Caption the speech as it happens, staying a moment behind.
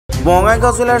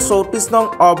বঙাইগাঁও জিলাৰ 34 নং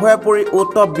অভয়াপুৰী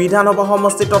উত্তৰ বিধানসভা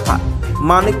সমষ্টি তথা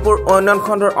মানিকপুৰ উন্নয়ন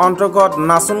খণ্ডৰ অন্তৰ্গত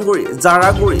নাচনগুৰি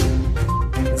জাৰাগুৰি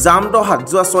জামদহাত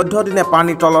যোৱা 14 দিনে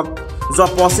পানীৰ তলত যোৱা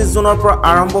 25 জুনৰ পৰা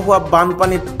আৰম্ভ হোৱা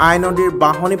বানপানীত আই নদীৰ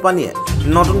বাহনী পানীয়ে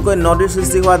নতুনকৈ নদীৰ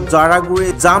সৃষ্টি হোৱা জাৰাগুৰি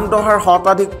জামদহাৰ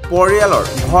শতাধিক পৰিয়ালৰ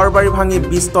ঘৰ-বাৰী ভাঙি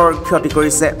বিস্তৰ ক্ষতি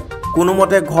কৰিছে।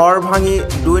 কোনোমতে ঘৰ ভাঙি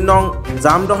 2 নং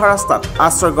জামদহা ৰাস্তাত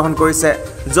আশ্ৰয় গ্ৰহণ কৰিছে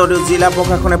যদিও জিলা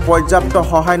প্ৰশাসনে পৰ্যাপ্ত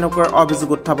সহায় নকৰাৰ অভিযোগ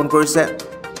উত্থাপন কৰিছে।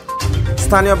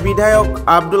 স্থানীয় বিধায়ক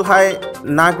আব্দুল হাই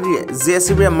নাগৰিয়ে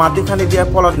জেচিবিৰে মাটি খান্দি দিয়াৰ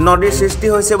ফলত নদীৰ সৃষ্টি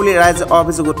হৈছে বুলি ৰাইজে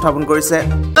অভিযোগ উত্থাপন কৰিছে।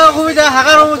 অসুবিধা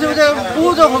হাগাৰ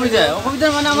বহুত অসুবিধা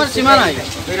মানে আমাৰ সীমা নাই।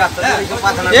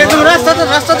 একদম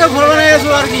ৰাস্তাতে ঘৰ বনাই আছো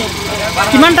আৰু কি।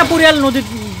 কিমানটা পৰিয়াল নদীত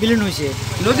বিলীন হৈছে?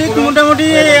 নদীত মোটামুটি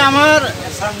আমাৰ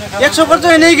 100 ঘৰ তো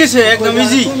এনেই গেছে একদম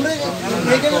ইজি।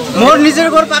 মোৰ নিজৰ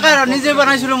ঘৰ পাকাৰ নিজে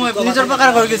বনাইছিলো মই নিজৰ পাকাৰ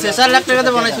ঘৰ গেছে 4 লাখ টাকাতে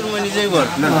বনাইছিলো মই নিজে ঘৰ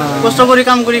কষ্ট কৰি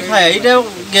কাম কৰি খাই এটাও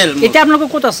গেল। এতিয়া আপোনালোক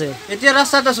ক'ত আছে? এতিয়া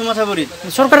ৰাস্তাত আছো মাথাবৰিত।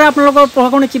 চৰকাৰে আপোনালোকৰ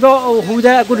প্ৰশাসনে কিবা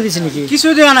সুবিধা কৰি দিছে নেকি? কিছু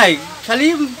দিয়া নাই খালি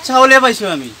চাউলে পাইছো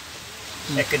আমি।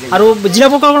 আৰু জিলা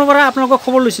প্ৰশাসনৰ পৰা আপোনালোকক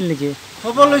খবৰ লৈছিল নেকি?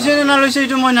 খবৰ লৈছে না লৈছে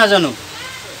এইটো মই নাজানো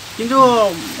কিন্তু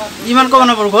ইমান ক'ব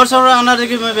নাপাৰো। ঘৰ চৰ আনাৰ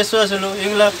দেখি মই ব্যস্ত আছিলো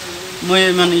এইগুলা মই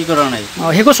ইমান কৰা নাই।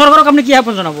 সেইকো চৰকাৰক আপুনি কি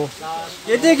আহ্বান জনাব?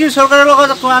 এতিয়া কি চৰকাৰৰ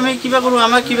লগত আমি কিবা কৰোঁ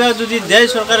আমাক কিবা যদি দিয়ে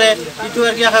চৰকাৰে এইটো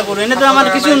আৰু কি আশা কৰোঁ। এনেতো আমাৰ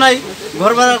কিছু নাই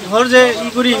ঘৰ যে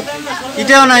কৰিম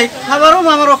এতিয়াও নাই খাবাৰো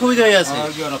আমাৰ অসুবিধা হৈ আছে।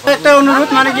 একটা অনুৰোধ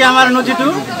মানে কি আমাৰ নদীটো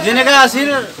যেনেকা আছিল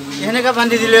সেনেকা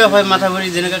বান্ধি দিলে হয় মাথাভৰি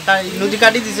যেনেকা নদী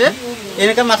কাটি দিছে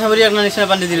এনেকা মাথাভৰি আপোনাৰ নিচিনা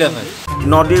বান্ধি দিলে হয়।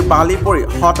 নদীৰ বালি পৰি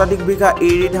শতাধিক বিঘা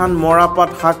এৰি ধান মৰাপাত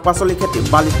শাক পাচলি খেতি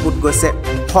বালিত পুত গৈছে।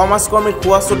 সমাজকৰ্মী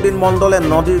খুৱাছুদ্দিন মণ্ডলে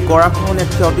নদীৰ গৰাখহনীয়াত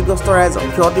ক্ষতিগ্ৰস্ত ৰাইজক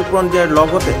ক্ষতিপূৰণ দিয়াৰ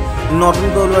লগতে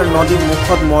নতুনকৈ ওলোৱা নদীৰ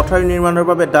মুখত মথাউৰি নিৰ্মাণৰ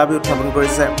বাবে দাবী উত্থাপন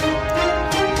কৰিছে।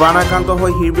 বানাক্ৰান্ত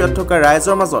হৈ শিবিৰত থকা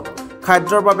ৰাইজৰ মাজত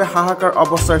খাদ্যৰ বাবে হাহাকাৰ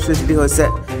অৱস্থাৰ সৃষ্টি হৈছে।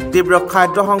 তীব্ৰ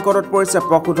খাদ্য সংকটত পৰিছে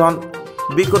পশুধন।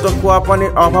 বিশুদ্ধ খোৱা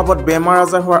পানীৰ অভাৱত বেমাৰ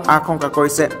আজাৰ হোৱাৰ আশংকা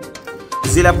কৰিছে।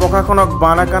 জিলা প্ৰশাসনক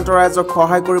বানাক্ৰান্ত ৰাইজক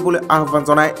সহায় কৰিবলৈ আহ্বান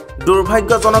জনায়।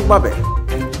 দুৰ্ভাগ্যজনকভাৱে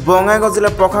বঙাইগাঁও জিলা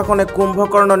প্ৰশাসনে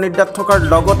কুম্ভকৰ্ণ নিদ্ৰাত থকাৰ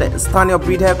লগতে স্থানীয়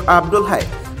বিধায়ক আব্দুল হাই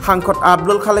সাংসদ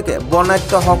আব্দুল খালেকে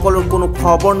বন্যাত্য কোনো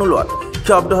খবৰ নোলোৱাত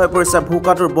ক্ষুব্ধ হৈ পৰিছে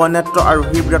ভোকাতুৰ বন্যাত্য আৰু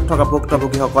শিবিৰত থকা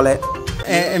ভুক্তভোগীসকলে।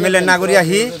 MLA নাগৰি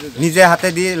আহি নিজে হাতে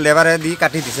দি লেবাৰে দি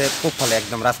কাটি দিছে পূবফালে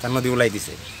একদম ৰাস্তা নদী ওলাই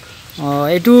দিছে।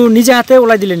 এইটো নিজে হাতে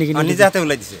ওলাই দিলে নেকি? নিজে হাতে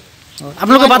ওলাই দিছে।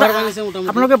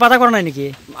 আপোনালোকে বাধা কৰা নাই নেকি?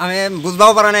 আমি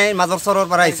বুজবাও পৰা নাই মাজৰ চৰৰ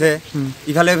পৰা আহিছে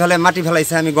ইফালে ইফালে মাটি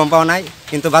ফেলাইছে আমি গম পোৱা নাই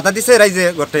কিন্তু বাধা দিছে ৰাইজে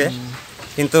গোটেই।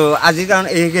 কিন্তু আজিৰ কাৰণে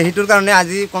সেইটোৰ কাৰণে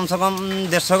আজি কমচে কম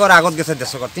 150 ঘৰ আগত গেছে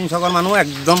 150 ঘৰ 300 ঘৰ মানুহ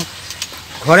একদম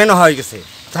ঘৰে নোহোৱা হৈ গেছে।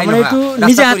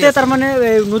 নিজে হাতে তাৰমানে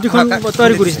নদীখন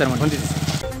তৈয়াৰী কৰিছে।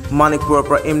 মানিকপুৰৰ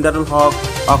পৰা ইমদাদুল হক,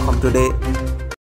 অসম টুডে।